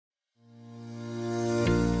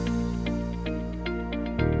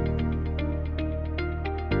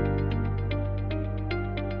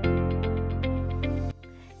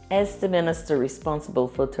As the Minister responsible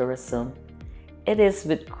for tourism, it is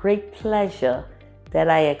with great pleasure that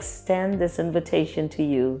I extend this invitation to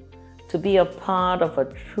you to be a part of a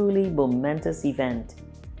truly momentous event,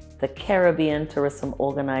 the Caribbean Tourism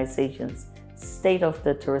Organization's State of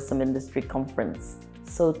the Tourism Industry Conference,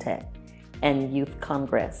 SOTIC, and Youth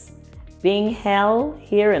Congress, being held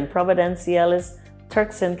here in Providenciales,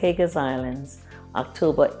 Turks and Caicos Islands,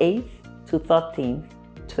 October 8th to 13th,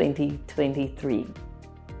 2023.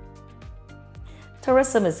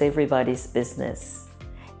 Tourism is everybody's business,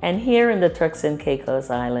 and here in the Turks and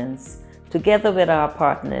Caicos Islands, together with our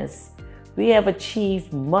partners, we have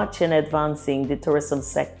achieved much in advancing the tourism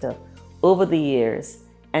sector over the years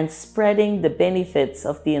and spreading the benefits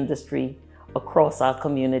of the industry across our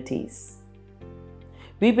communities.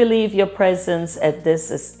 We believe your presence at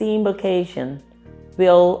this esteemed occasion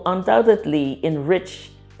will undoubtedly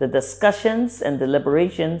enrich the discussions and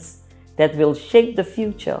deliberations that will shape the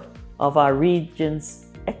future of our region's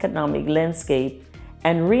economic landscape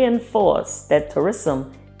and reinforce that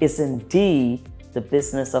tourism is indeed the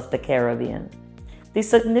business of the Caribbean. The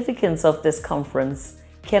significance of this conference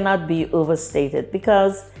cannot be overstated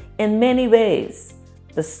because, in many ways,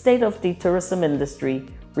 the state of the tourism industry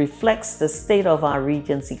reflects the state of our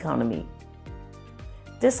region's economy.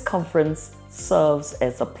 This conference serves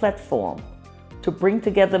as a platform to bring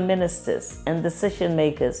together ministers and decision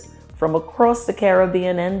makers from across the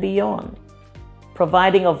Caribbean and beyond,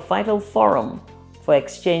 providing a vital forum for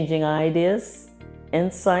exchanging ideas,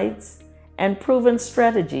 insights, and proven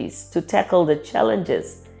strategies to tackle the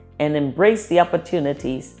challenges and embrace the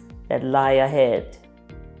opportunities that lie ahead.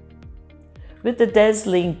 With the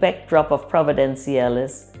dazzling backdrop of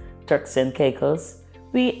Providenciales, Turks and Caicos,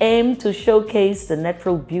 we aim to showcase the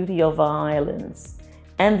natural beauty of our islands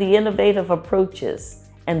and the innovative approaches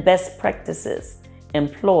and best practices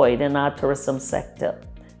employed in our tourism sector.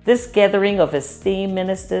 This gathering of esteemed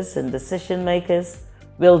ministers and decision makers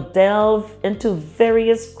will delve into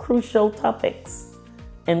various crucial topics,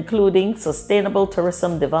 including sustainable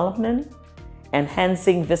tourism development,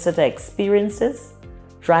 enhancing visitor experiences,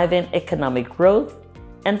 driving economic growth,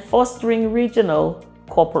 and fostering regional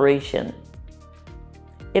cooperation.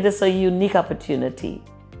 It is a unique opportunity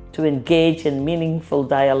to engage in meaningful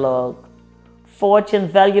dialogue, forge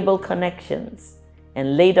invaluable connections,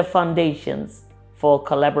 and lay the foundations for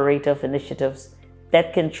collaborative initiatives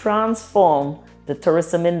that can transform the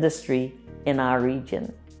tourism industry in our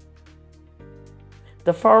region.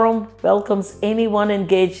 The forum welcomes anyone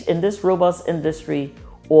engaged in this robust industry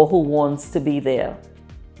or who wants to be there.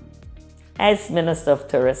 As Minister of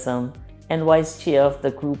Tourism and Vice Chair of the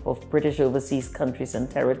Group of British Overseas Countries and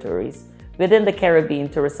Territories within the Caribbean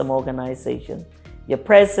Tourism Organization, your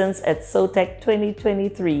presence at SOTIC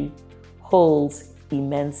 2023 holds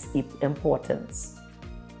immense importance.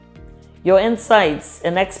 Your insights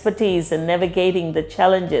and expertise in navigating the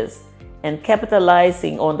challenges and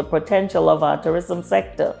capitalizing on the potential of our tourism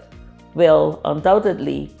sector will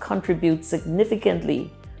undoubtedly contribute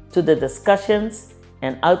significantly to the discussions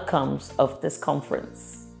and outcomes of this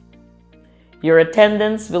conference. Your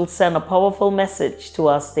attendance will send a powerful message to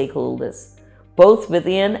our stakeholders, both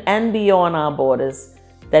within and beyond our borders,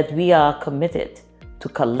 that we are committed to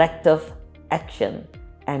collective action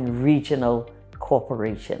and regional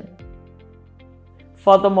cooperation.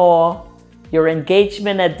 Furthermore, your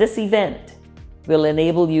engagement at this event will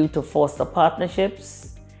enable you to foster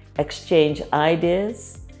partnerships, exchange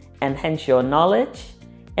ideas, enhance your knowledge,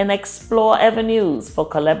 and explore avenues for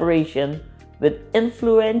collaboration with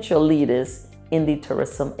influential leaders in the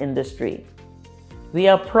tourism industry. We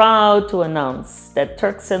are proud to announce that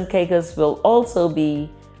Turks and Caicos will also be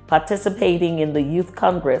participating in the Youth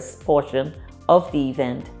Congress portion of the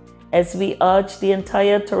event, as we urge the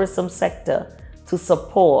entire tourism sector to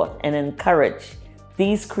support and encourage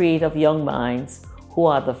these creative young minds who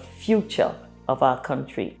are the future of our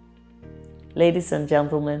country. Ladies and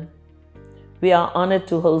gentlemen, we are honored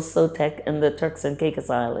to host SOTIC in the Turks and Caicos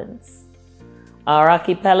Islands. Our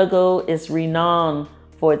archipelago is renowned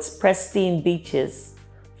for its pristine beaches,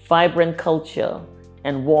 vibrant culture,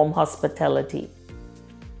 and warm hospitality.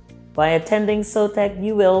 By attending SOTIC,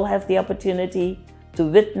 you will have the opportunity to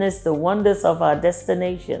witness the wonders of our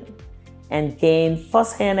destination and gain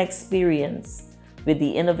first-hand experience with the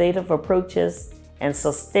innovative approaches and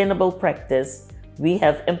sustainable practice we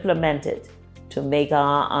have implemented to make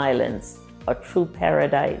our islands a true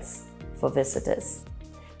paradise for visitors.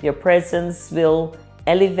 Your presence will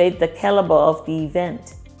elevate the caliber of the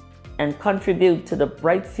event and contribute to the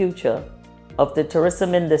bright future of the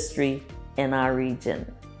tourism industry in our region.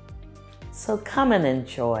 So come and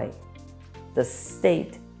enjoy the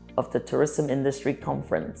State of the Tourism Industry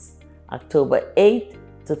Conference, October 8th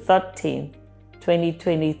to 13th,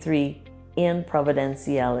 2023 in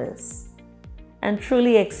Providenciales, and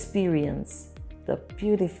truly experience the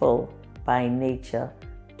beautiful by nature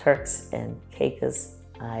Turks and Caicos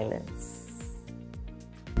Islands.